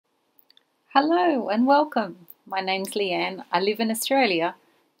Hello and welcome. My name's Leanne. I live in Australia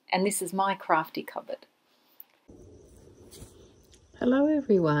and this is my crafty cupboard. Hello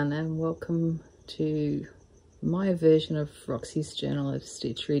everyone and welcome to my version of Roxy's Journal of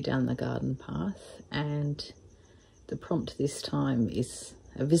Stitchery Down the Garden Path, and the prompt this time is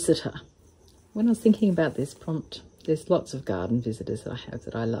a visitor. When I was thinking about this prompt, there's lots of garden visitors that I have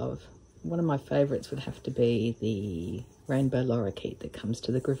that I love. One of my favourites would have to be the rainbow lorikeet that comes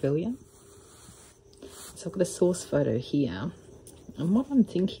to the grevillea. So I've got a source photo here, and what I'm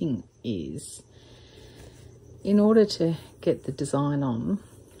thinking is, in order to get the design on,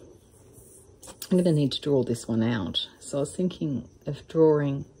 I'm going to need to draw this one out. So I was thinking of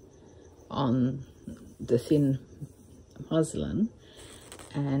drawing on the thin muslin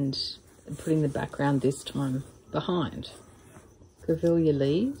and putting the background this time behind. Grevillea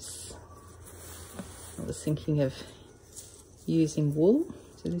leaves. I was thinking of using wool.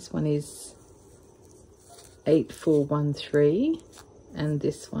 So this one is 8413 and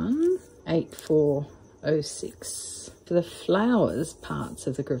this one 8406. For the flowers parts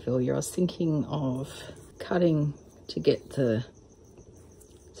of the grevillea, I was thinking of cutting to get the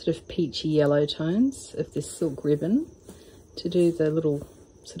sort of peachy yellow tones of this silk ribbon to do the little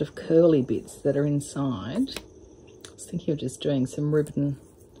sort of curly bits that are inside. I was thinking of just doing some ribbon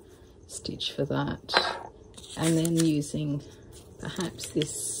stitch for that, and then using perhaps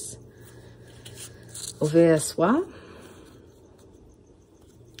this soie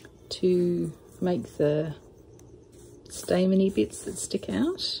to make the stameny bits that stick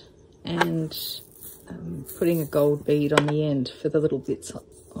out, and putting a gold bead on the end for the little bits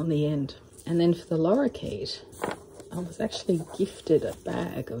on the end. And then for the lorikeet, I was actually gifted a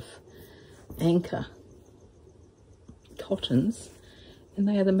bag of Anchor cottons, and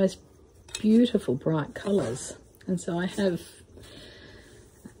they are the most beautiful bright colours, and so I have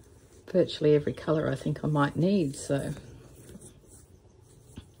virtually every colour I think I might need. So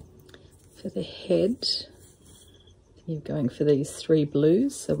for the head, you're going for these three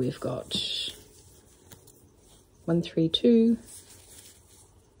blues. So we've got 132,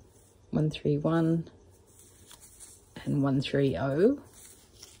 131 and 130. And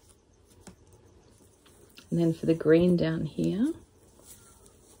then for the green down here,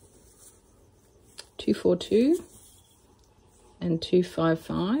 242 and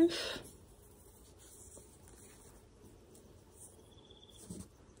 255.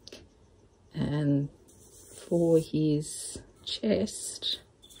 And for his chest,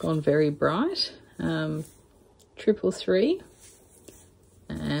 gone very bright, 333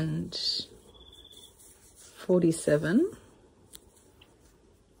 and 47,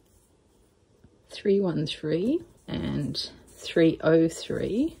 313 and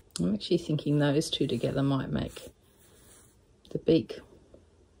 303. I'm actually thinking those two together might make the beak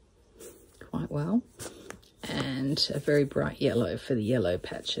quite well, and a very bright yellow for the yellow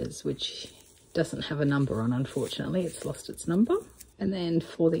patches, which doesn't have a number on, unfortunately. It's lost its number. And then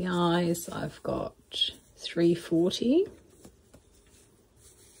for the eyes, I've got 340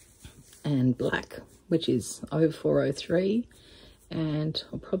 and black, which is 0403, and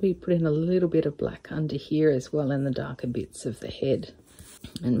I'll probably put in a little bit of black under here as well in the darker bits of the head,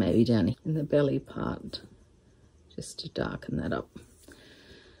 and maybe down in the belly part just to darken that up.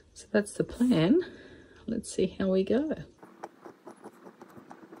 So that's the plan. Let's see how we go.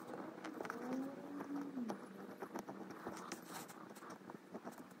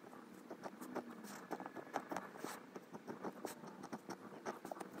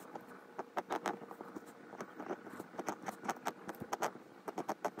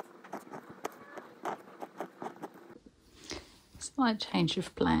 Slight change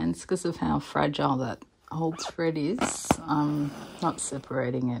of plans because of how fragile that old thread is. I'm not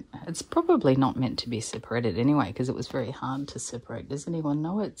separating it. It's probably not meant to be separated anyway because it was very hard to separate. Does anyone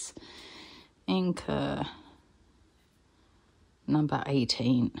know? It's Anchor number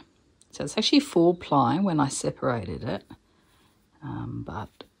 18. So it's actually 4-ply when I separated it.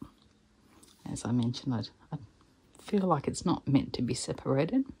 But as I mentioned, I feel like it's not meant to be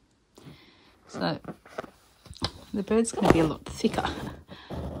separated. So the bird's going to be a lot thicker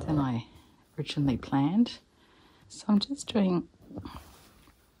than I originally planned. So I'm just doing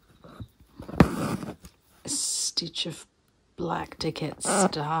a stitch of black to get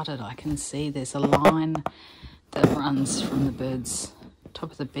started. I can see there's a line that runs from the bird's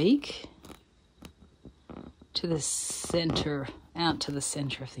top of the beak to the center, out to the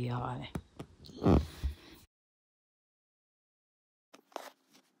center of the eye.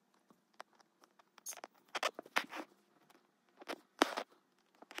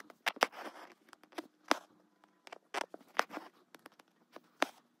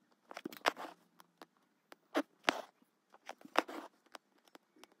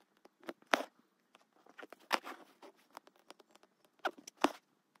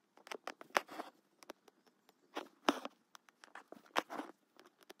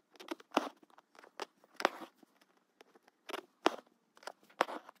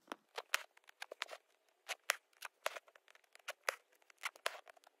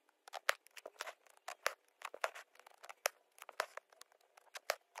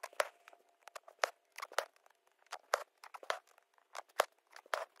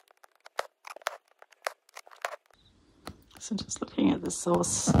 So just looking at the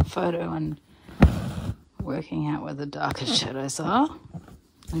source photo and working out where the darker shadows are.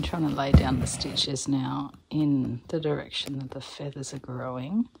 I'm trying to lay down the stitches now in the direction that the feathers are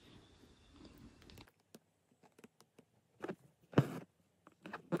growing.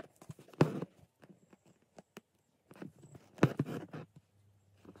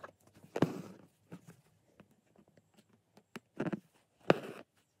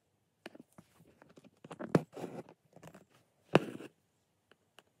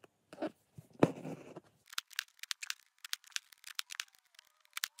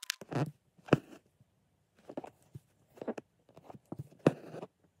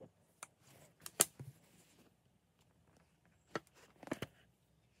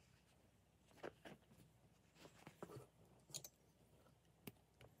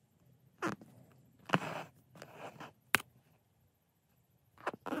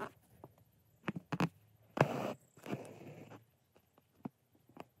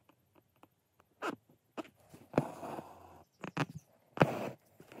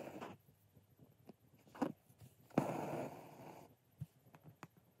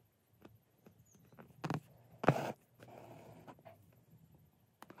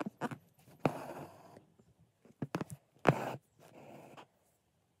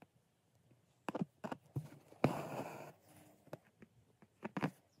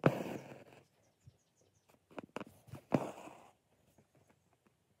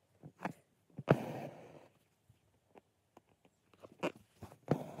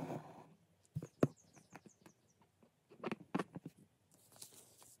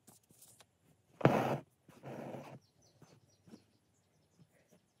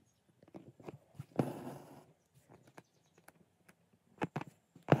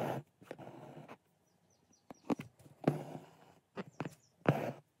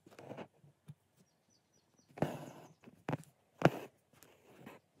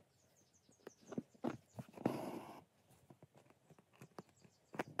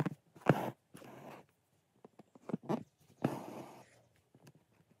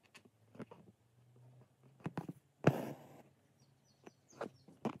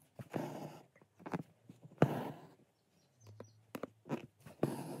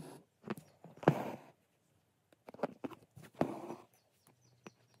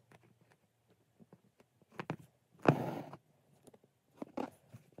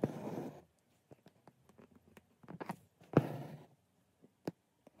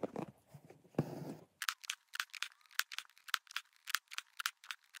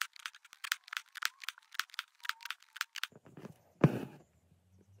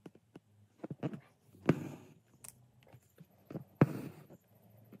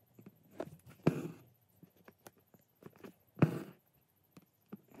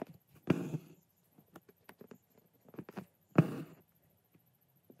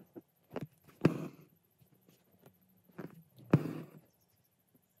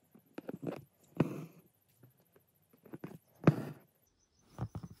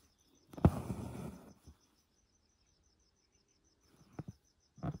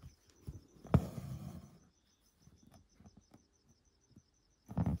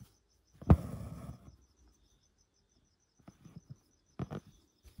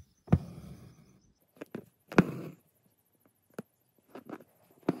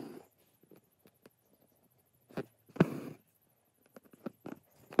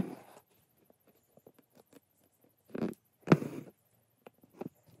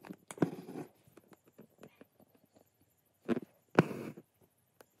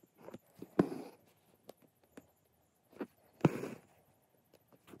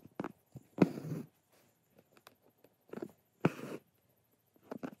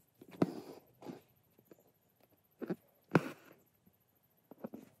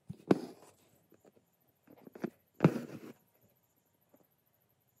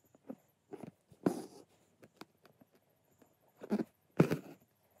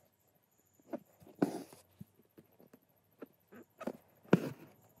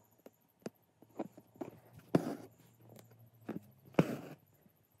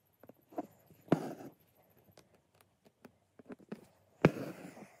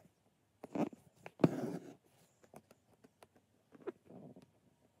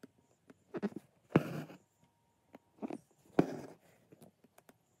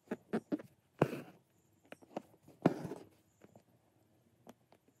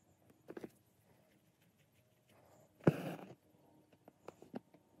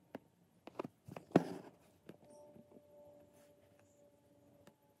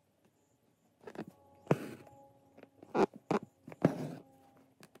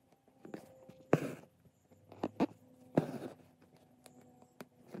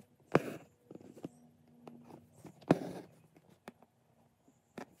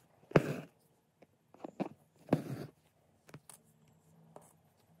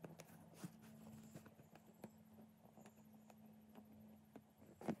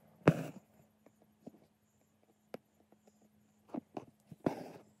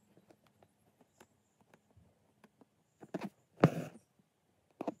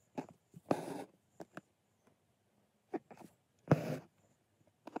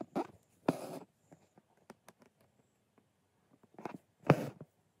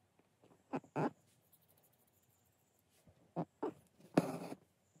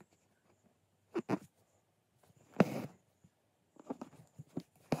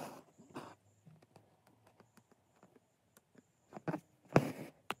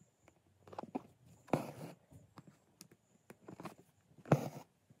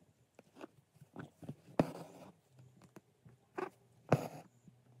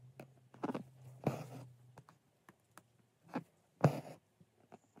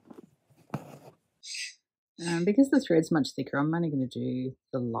 Because the thread's much thicker, I'm only going to do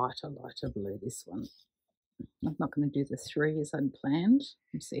the lighter blue, this one. I'm not going to do the 3 as I'd planned.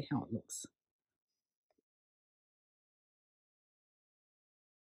 We'll see how it looks.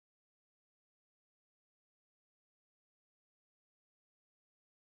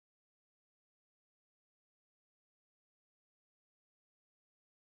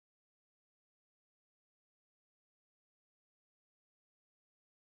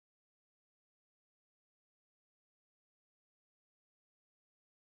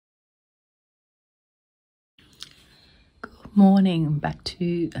 Morning, back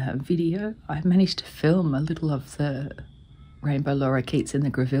to video. I managed to film a little of the rainbow lorikeets in the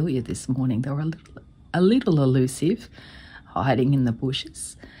grevillea this morning. They were a little elusive, hiding in the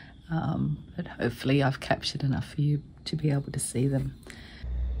bushes, but hopefully I've captured enough for you to be able to see them.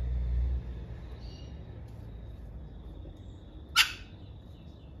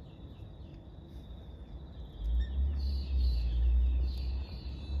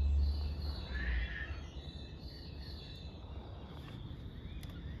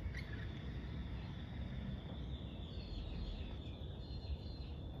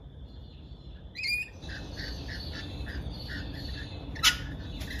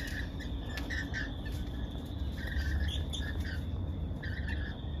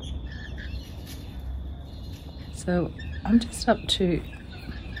 So I'm just up to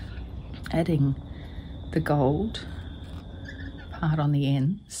adding the gold part on the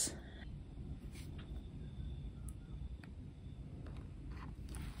ends.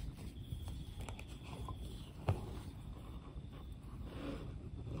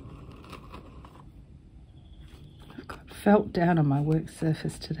 I've got felt down on my work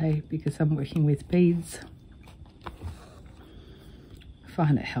surface today because I'm working with beads. I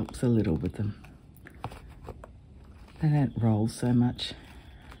find it helps a little with them. They don't roll so much.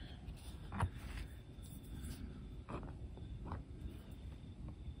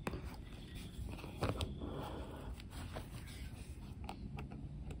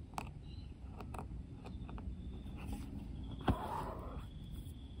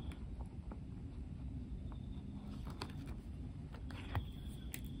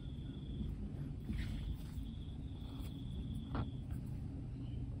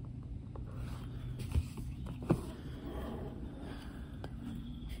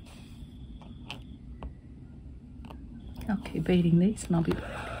 I'll keep eating these and I'll be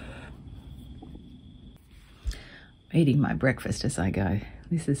back. Eating my breakfast as I go.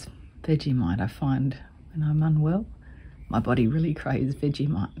 This is Vegemite. I find when I'm unwell, my body really craves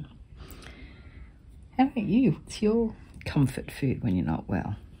Vegemite. How about you? What's your comfort food when you're not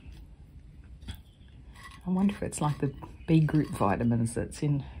well? I wonder if it's like the B group vitamins that's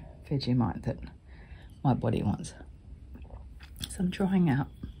in Vegemite that my body wants. So I'm trying out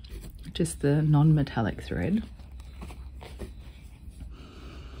just the non-metallic thread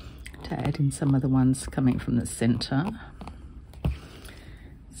to add in some of the ones coming from the center.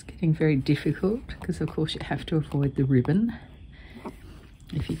 It's getting very difficult because of course you have to avoid the ribbon.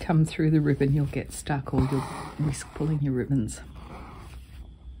 If you come through the ribbon you'll get stuck or you'll risk pulling your ribbons.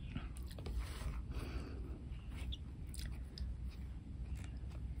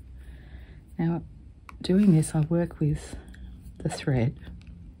 Now doing this I work with the thread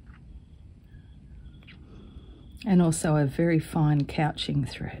and also a very fine couching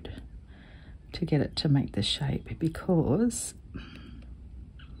thread to get it to make the shape, because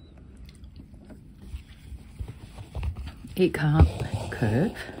it can't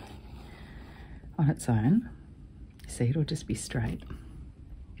curve on its own. See, it'll just be straight.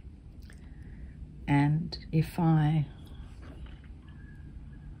 And if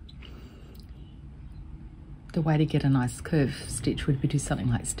the way to get a nice curve stitch would be to do something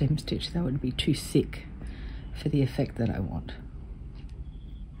like stem stitch. That would be too thick for the effect that I want.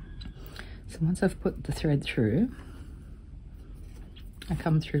 So once I've put the thread through, I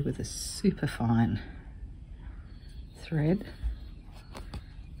come through with a super fine thread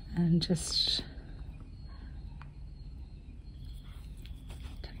and just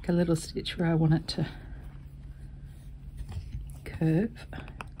take a little stitch where I want it to curve.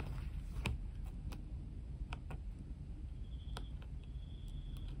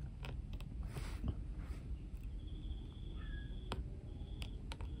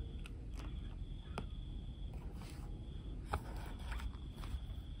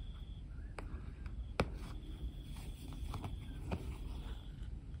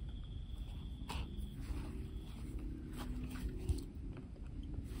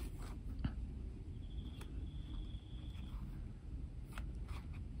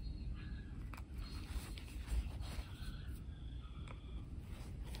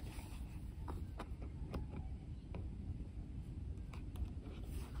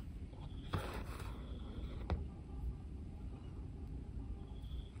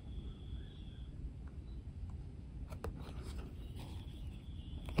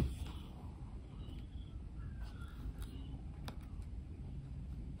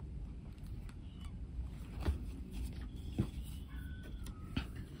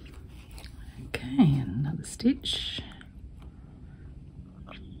 stitch.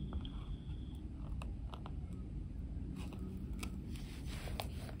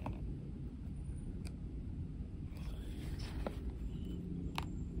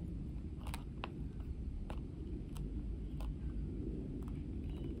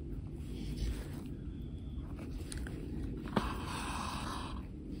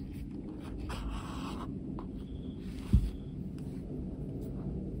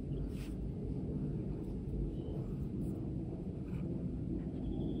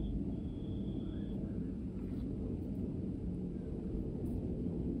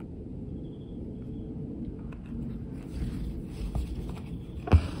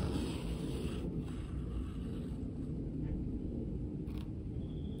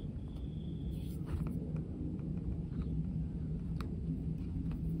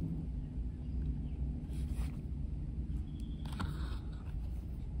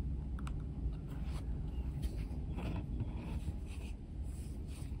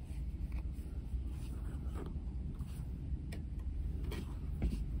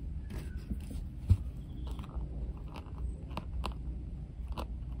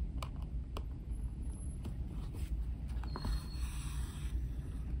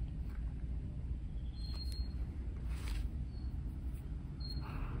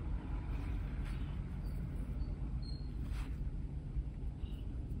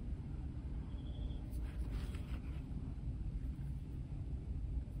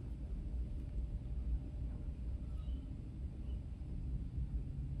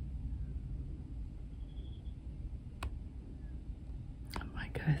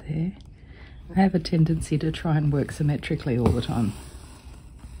 Go there. I have a tendency to try and work symmetrically all the time,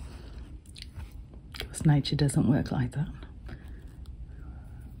 because nature doesn't work like that.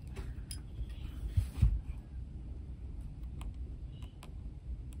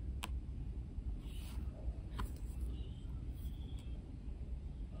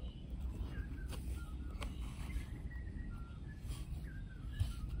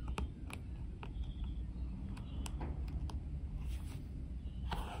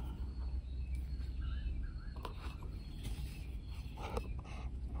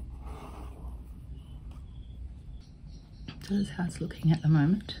 So that's how it's looking at the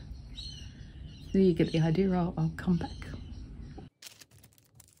moment. So you get the idea. I'll come back.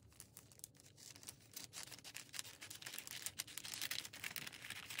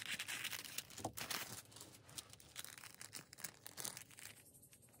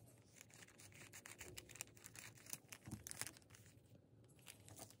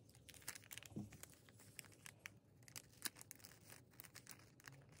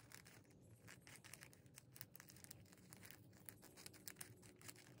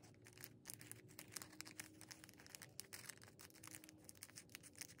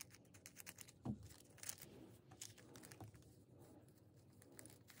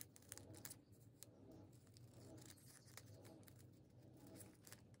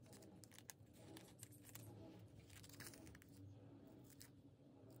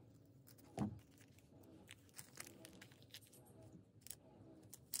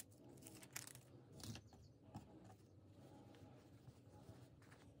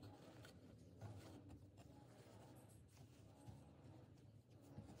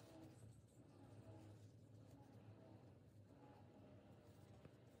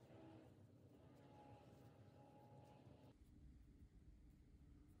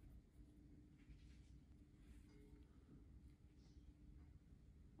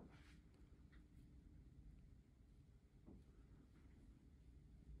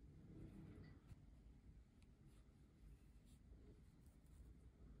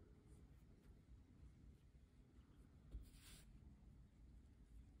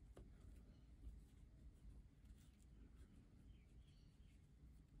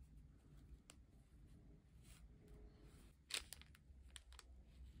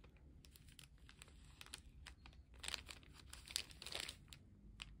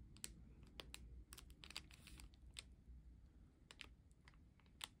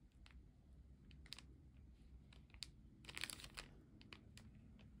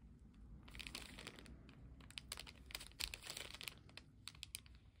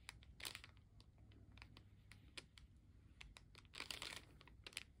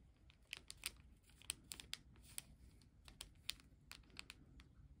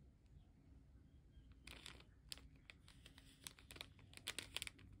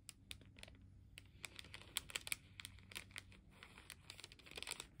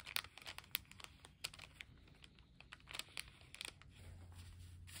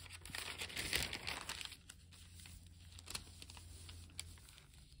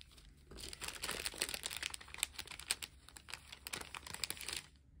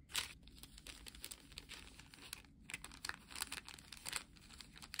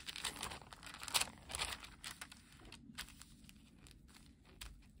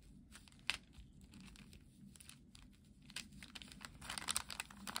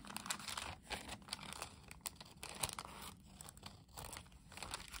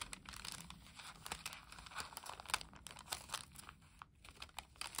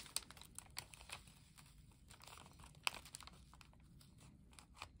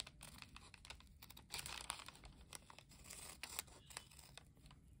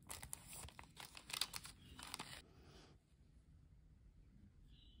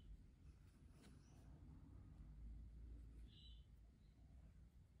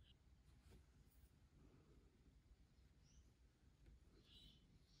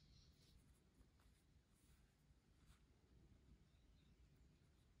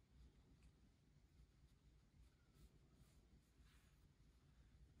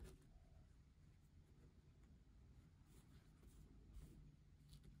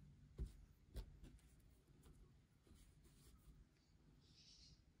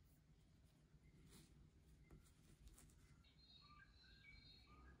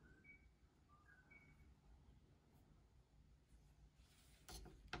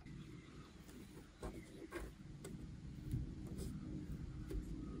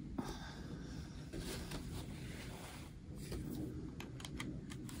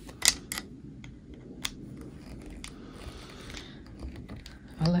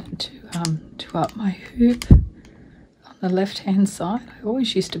 I learned to up my hoop on the left hand side. I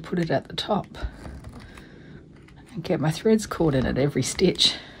always used to put it at the top and get my threads caught in it every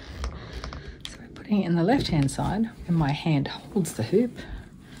stitch. So putting it in the left hand side when my hand holds the hoop,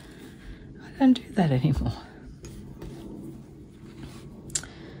 I don't do that anymore.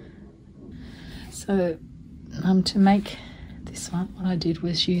 So to make this one, what I did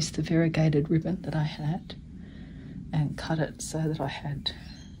was use the variegated ribbon that I had and cut it so that I had,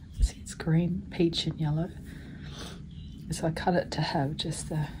 see, it's green, peach and yellow. So I cut it to have just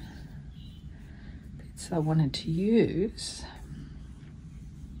the bits I wanted to use.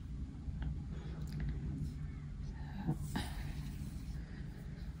 So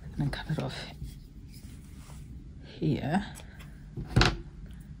I'm going to cut it off here,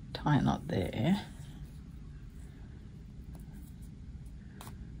 tie a knot there.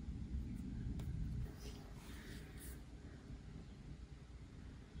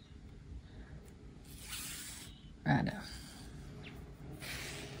 Righto.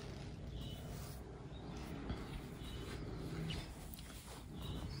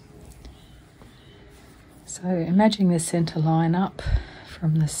 So imagine the center line up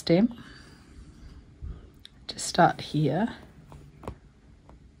from the stem. Just start here.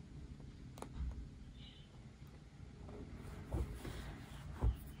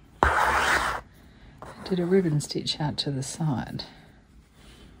 I did a ribbon stitch out to the side.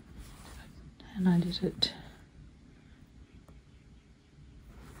 And I did it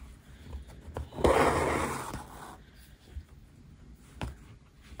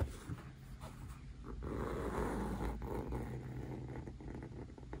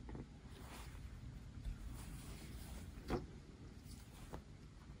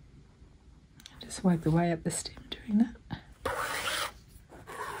just work the way up the stem doing that.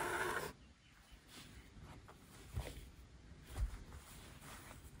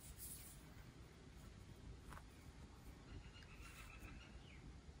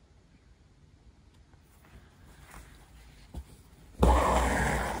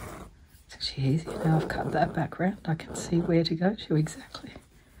 It's actually easy now I've cut that background. I can see where to go to exactly.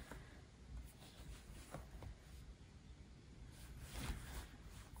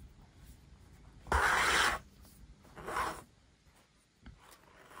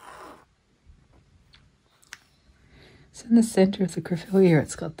 So in the centre of the grevillea,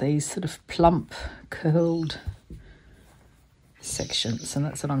 it's got these sort of plump, curled sections, and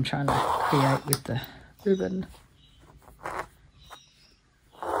that's what I'm trying to create with the ribbon.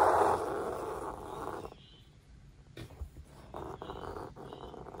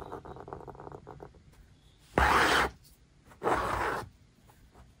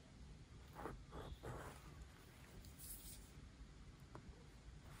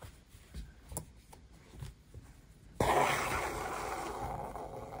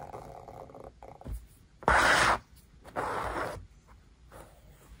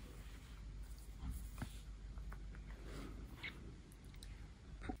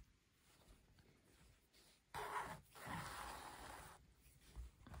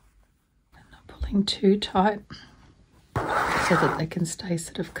 Too tight so that they can stay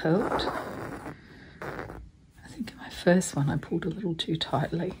sort of curled. I think in my first one I pulled a little too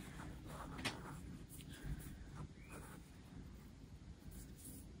tightly.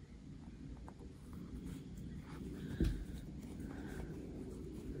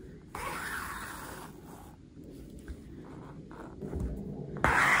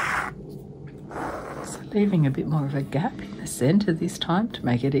 So leaving a bit more of a gap in the centre this time to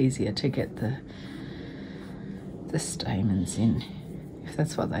make it easier to get the stamens in, if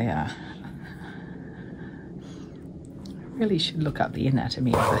that's what they are. I really should look up the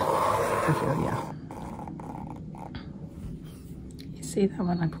anatomy of the grevillea. You see that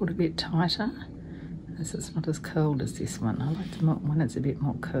one I put a bit tighter? This is not as curled as this one. I like the one that's a bit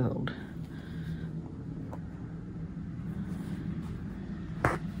more curled.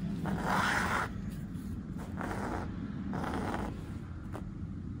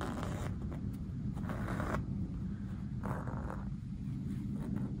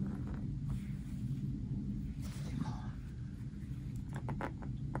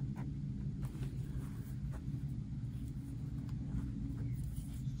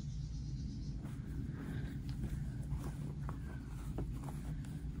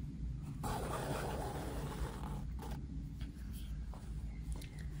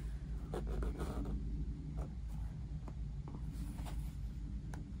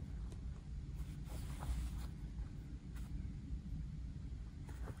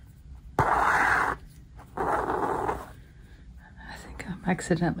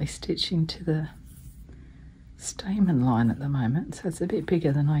 accidentally stitching to the stamen line at the moment, so it's a bit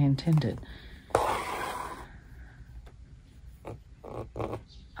bigger than I intended.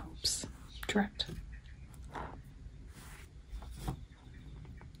 Oops, trapped.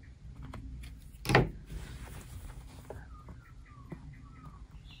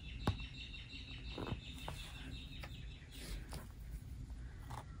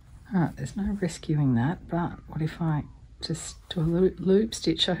 Alright, there's no rescuing that, but what if I just do a loop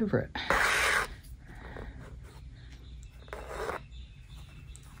stitch over it?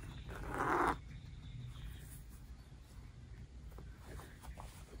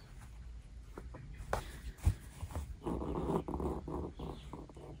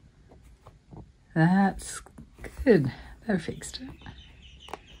 That's good. That fixed it.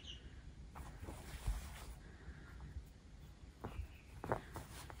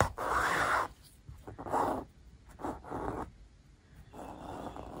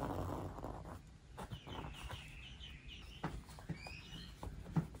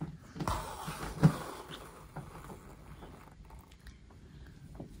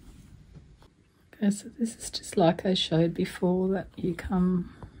 Okay, so this is just like I showed before, that you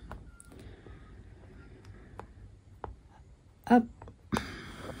come up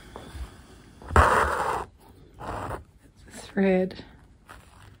the thread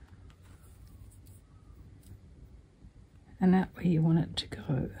and out where you want it to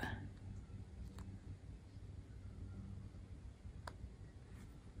go.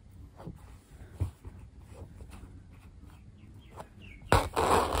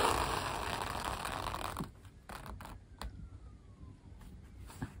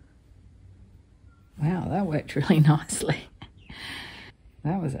 Wow, that worked really nicely.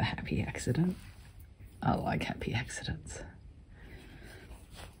 That was a happy accident. I like happy accidents.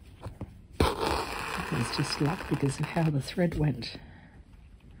 It was just luck because of how the thread went.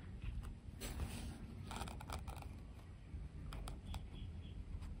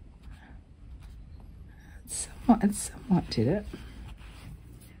 It somewhat did it.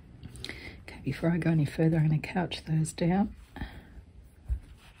 Okay, before I go any further, I'm going to couch those down.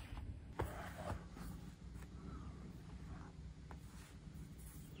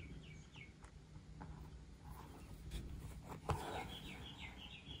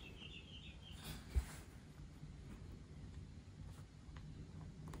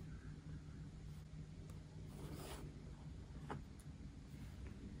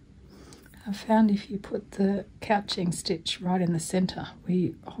 I found if you put the couching stitch right in the centre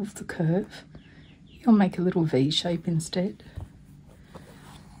of the curve, you'll make a little V shape instead.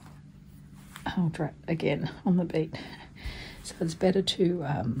 I'll drop again on the beat. So it's better to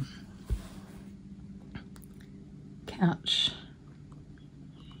couch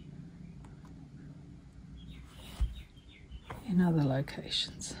in other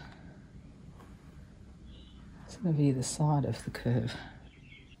locations, sort of either side of the curve.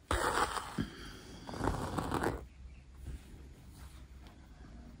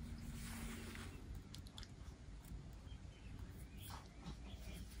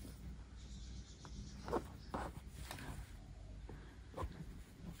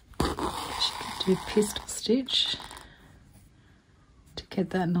 Do pistol stitch to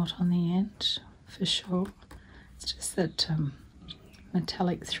get that knot on the end for sure. It's just that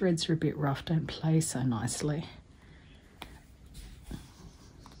metallic threads are a bit rough, don't play so nicely.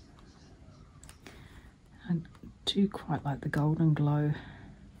 I do quite like the golden glow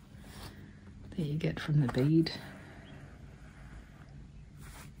that you get from the bead.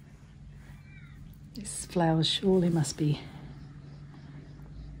 This flower surely must be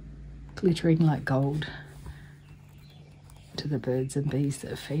glittering like gold to the birds and bees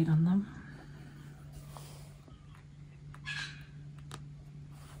that feed on them.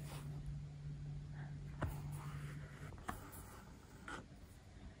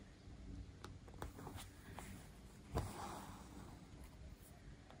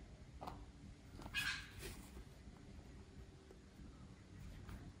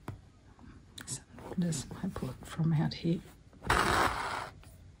 So just I put from out here.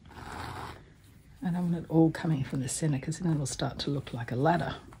 I don't want it all coming from the centre because then it'll start to look like a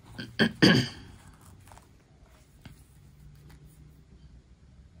ladder.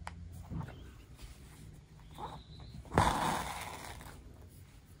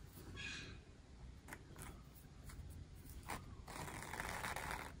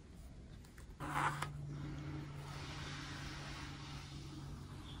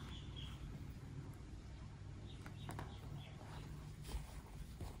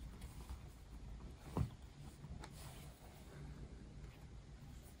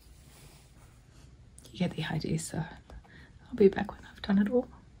 You get the idea, so I'll be back when I've done it all.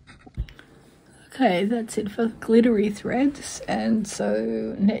 Okay, that's it for glittery threads, and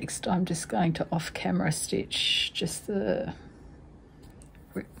so next I'm just going to off-camera stitch just the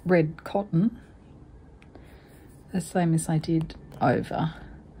red cotton, the same as I did over,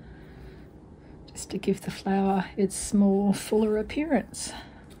 just to give the flower its more fuller appearance.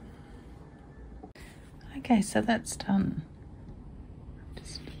 Okay, so that's done.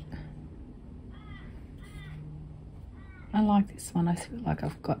 I like this one. I feel like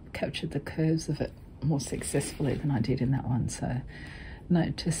I've captured the curves of it more successfully than I did in that one. So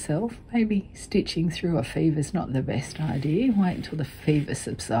note to self, maybe stitching through a fever is not the best idea. Wait until the fever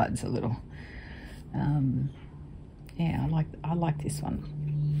subsides a little. Yeah, I like this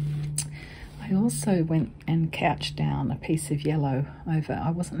one. I also went and couched down a piece of yellow over.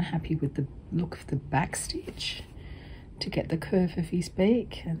 I wasn't happy with the look of the back stitch to get the curve of his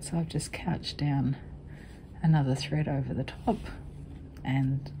beak, and so I've just couched down another thread over the top,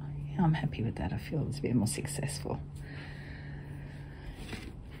 and yeah, I'm happy with that. I feel it's a bit more successful.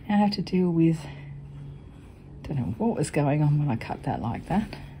 Now I have to deal with, don't know what was going on when I cut that like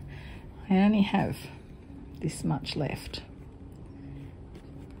that. I only have this much left,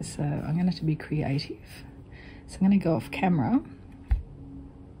 so I'm going to have to be creative. So I'm going to go off camera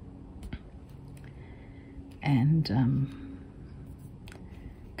and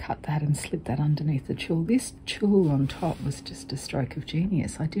cut that and slip that underneath the tulle. This tulle on top was just a stroke of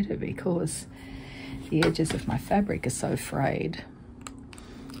genius. I did it because the edges of my fabric are so frayed,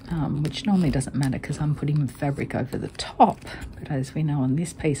 which normally doesn't matter because I'm putting fabric over the top, but as we know on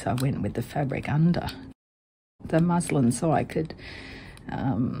this piece I went with the fabric under the muslin so I could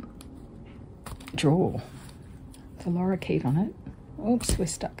draw the lorikeet on it. Oops, we're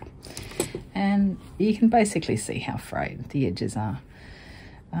stuck. And you can basically see how frayed the edges are.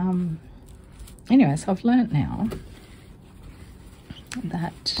 Anyway, so I've learnt now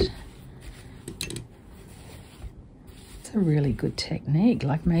that it's a really good technique.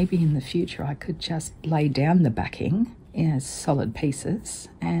 Like maybe in the future I could just lay down the backing as solid pieces,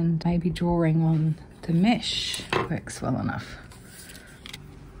 and maybe drawing on the mesh works well enough.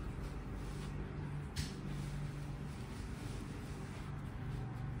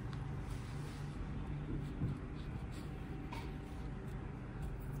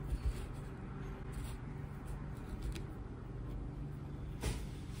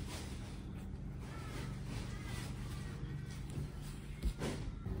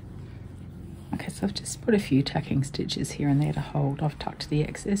 Okay, so I've just put a few tacking stitches here and there to hold. I've tucked the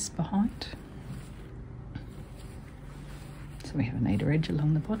excess behind. So we have a neater edge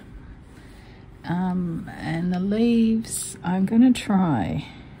along the bottom. And the leaves, I'm going to try,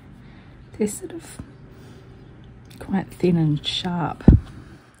 they're sort of quite thin and sharp.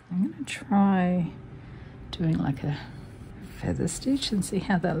 I'm going to try doing like a feather stitch and see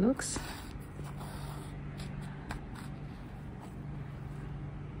how that looks.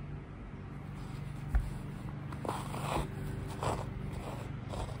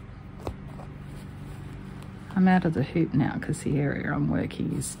 I'm out of the hoop now because the area I'm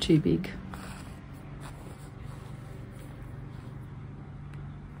working is too big.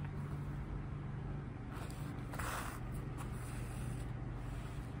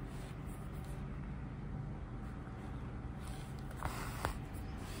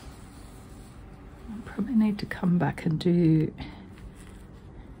 I probably need to come back and do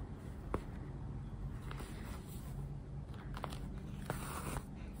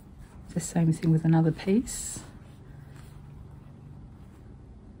the same thing with another piece.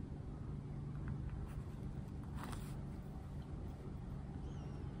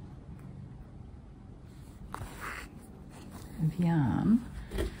 Of yarn.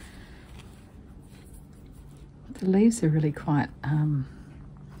 The leaves are really quite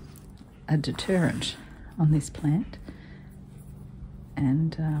a deterrent on this plant,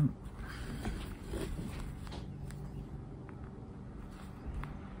 and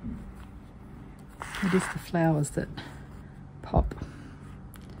it is the flowers that pop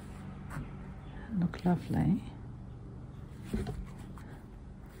and look lovely.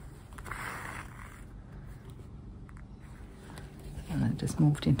 And it just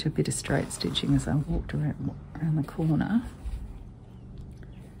morphed into a bit of straight stitching as I walked around the corner.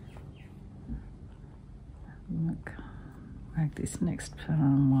 Look, make this next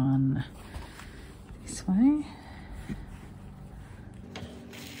one this way.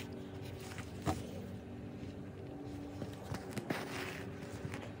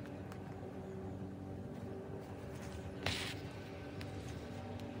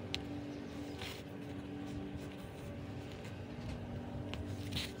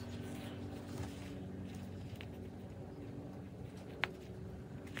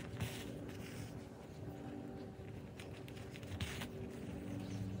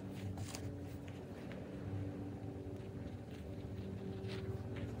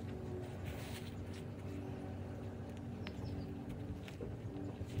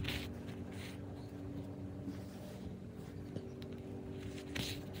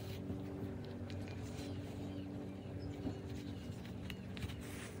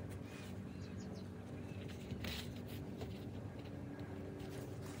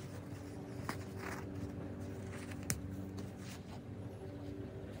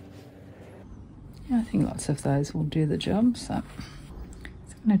 I think lots of those will do the job, so I'm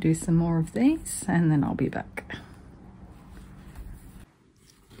going to do some more of these and then I'll be back.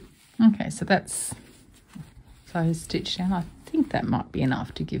 Okay, so that's those stitched down. I think that might be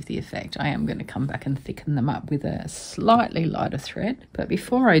enough to give the effect. I am going to come back and thicken them up with a slightly lighter thread. But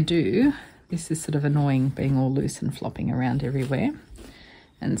before I do, this is sort of annoying being all loose and flopping around everywhere.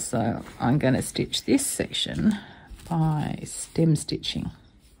 And so I'm going to stitch this section by stem stitching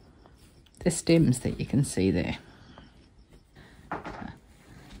the stems that you can see there.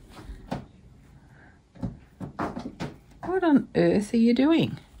 What on earth are you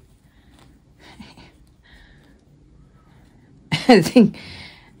doing? I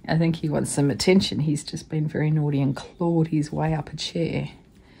think he wants some attention. He's just been very naughty and clawed his way up a chair.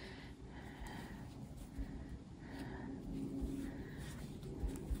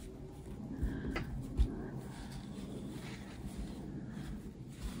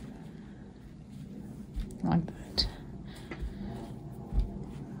 Like that.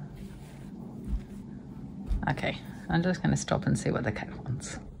 Okay, I'm just going to stop and see what the cat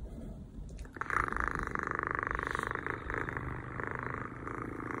wants.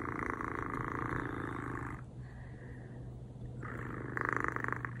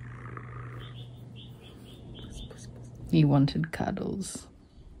 He wanted cuddles.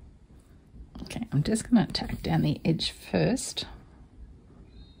 Okay, I'm just going to tack down the edge first.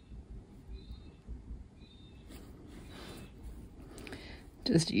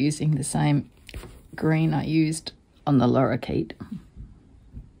 Just using the same green I used on the lorikeet.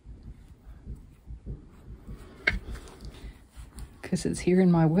 Because it's here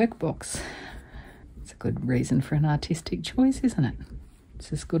in my workbox. It's a good reason for an artistic choice, isn't it?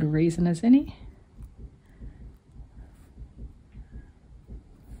 It's as good a reason as any.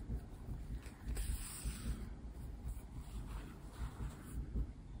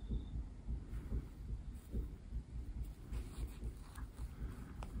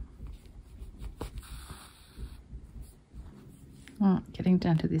 Oh, getting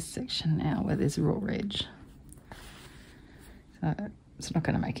down to this section now where there's raw edge. So it's not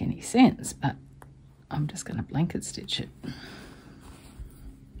going to make any sense, but I'm just going to blanket stitch it.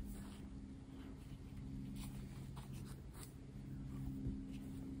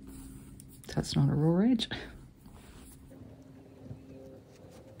 So it's not a raw edge.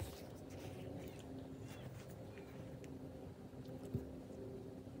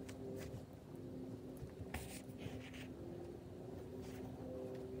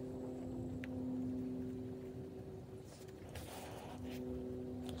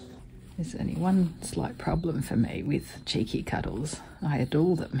 There's only one slight problem for me with cheeky cuddles. I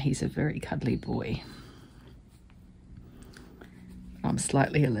adore them. He's a very cuddly boy. I'm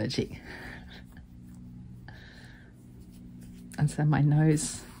slightly allergic. And so my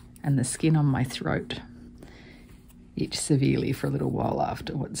nose and the skin on my throat itch severely for a little while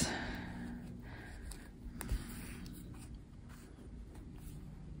afterwards.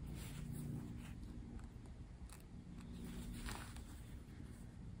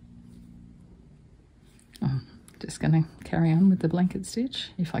 Just going to carry on with the blanket stitch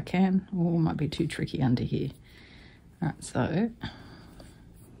if I can. Oh, it might be too tricky under here. All right, so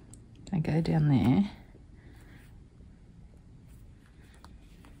I go down there.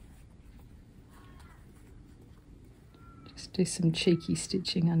 Just do some cheeky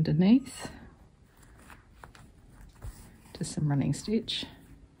stitching underneath. Just some running stitch.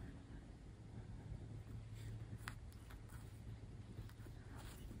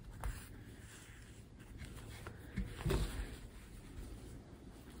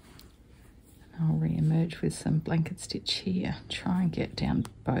 I'll re-emerge with some blanket stitch here. Try and get down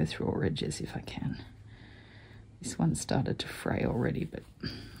both raw edges if I can. This one started to fray already, but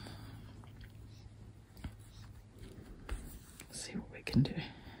let's see what we can do.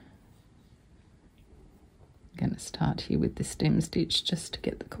 I'm going to start here with the stem stitch just to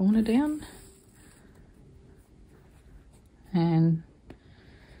get the corner down. And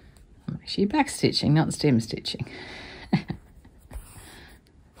I'm actually back stitching, not stem stitching.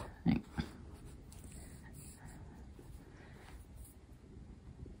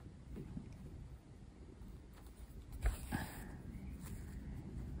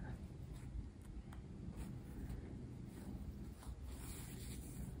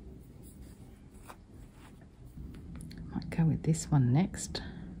 Go with this one next.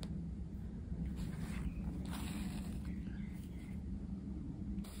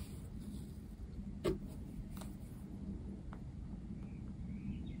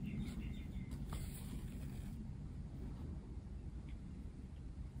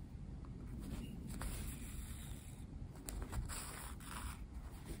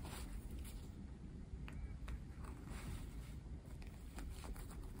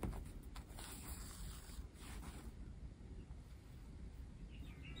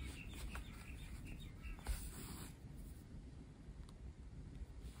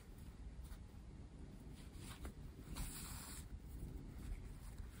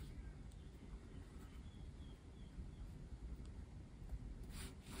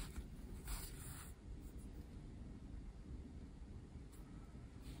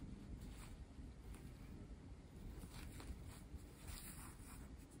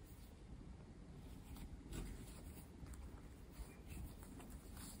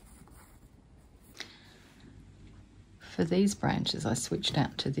 For these branches, I switched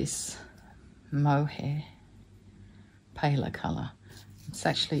out to this mohair paler colour. It's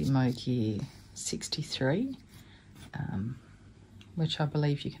actually Mohair 63, which I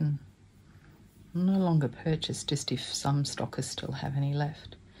believe you can no longer purchase, just if some stockers still have any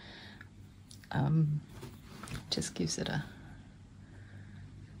left. Just gives it a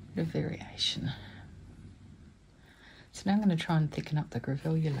bit of variation. So now I'm going to try and thicken up the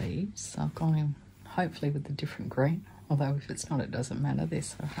grevillea leaves. I've gone in hopefully with a different green, although if it's not, it doesn't matter, they're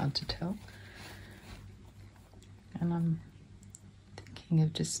so hard to tell. And I'm thinking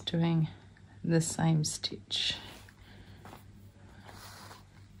of just doing the same stitch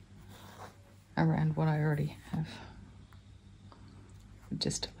around what I already have,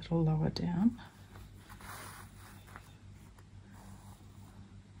 just a little lower down.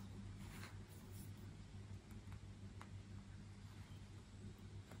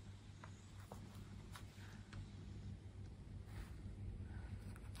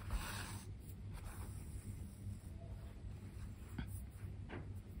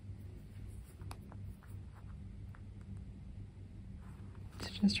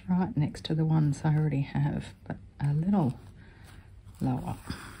 Just right next to the ones I already have, but a little lower.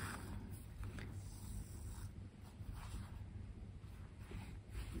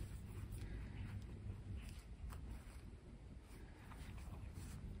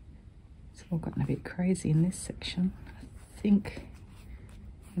 It's all gotten a bit crazy in this section. I think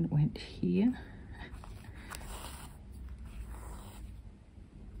it went here.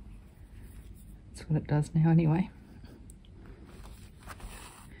 That's what it does now anyway.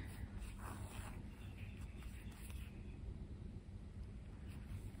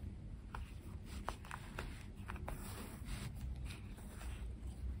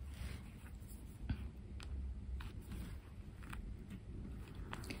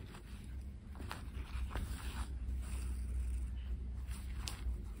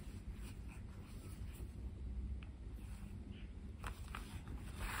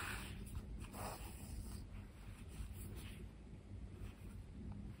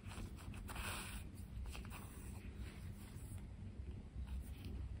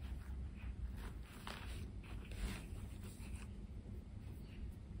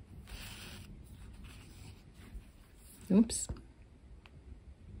 Oops.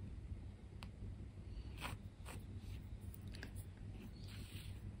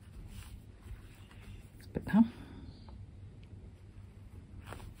 But now.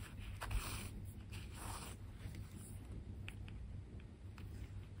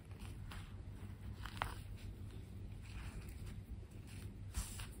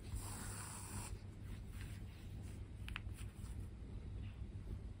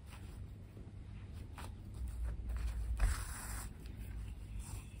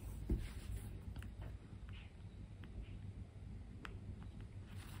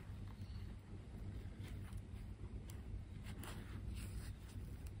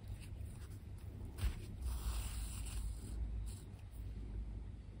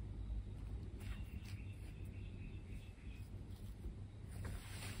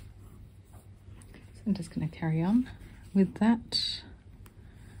 I'm just going to carry on with that.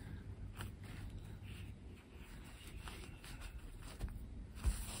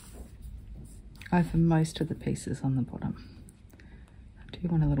 Over most of the pieces on the bottom. I do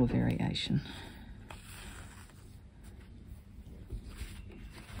want a little variation.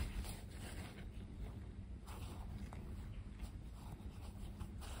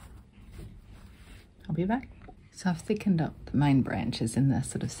 I'll be back. So I've thickened up the main branches in the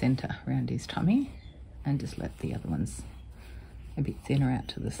sort of centre around his tummy, and just let the other ones a bit thinner out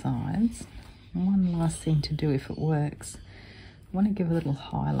to the sides. And one last thing to do if it works, I want to give a little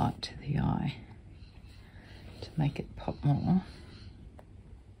highlight to the eye to make it pop more.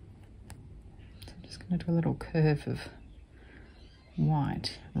 So I'm just going to do a little curve of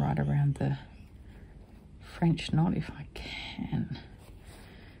white right around the French knot if I can.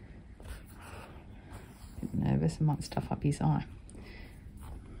 A bit nervous, I might stuff up his eye.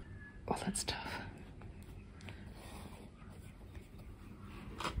 Oh, that's tough.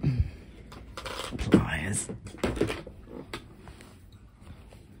 Pliers.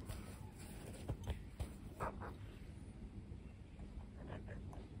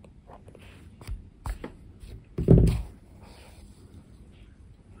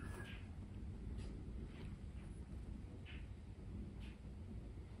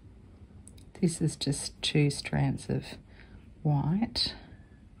 This is just 2 strands of white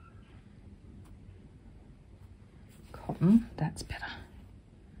cotton. That's better.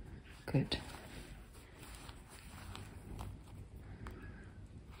 Good.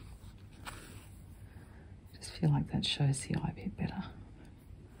 Just feel like that shows the eye a bit better.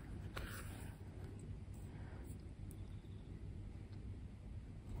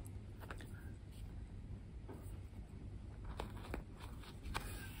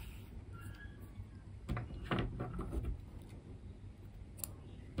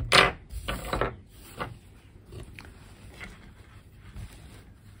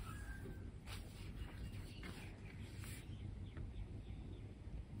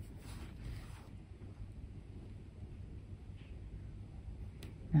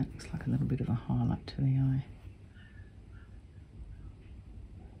 That looks like a little bit of a highlight to the eye.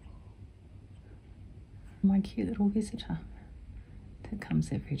 My cute little visitor that comes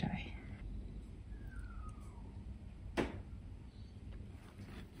every day.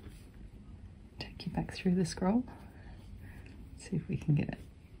 Take you back through the scroll. See if we can get it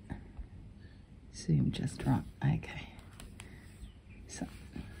zoomed just right. Okay. So,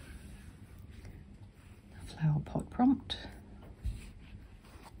 the flower pot prompt.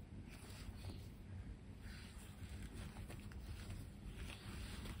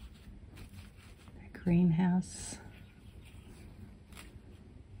 Greenhouse,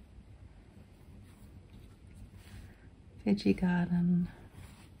 veggie garden,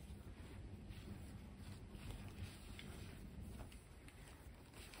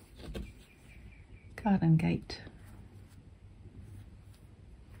 garden gate,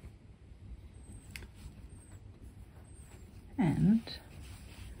 and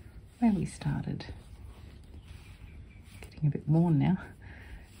where we started, getting a bit worn now,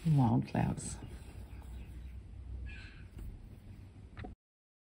 wildflowers.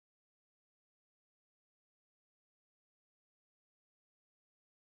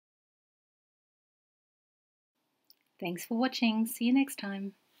 Thanks for watching. See you next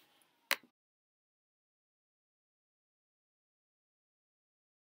time.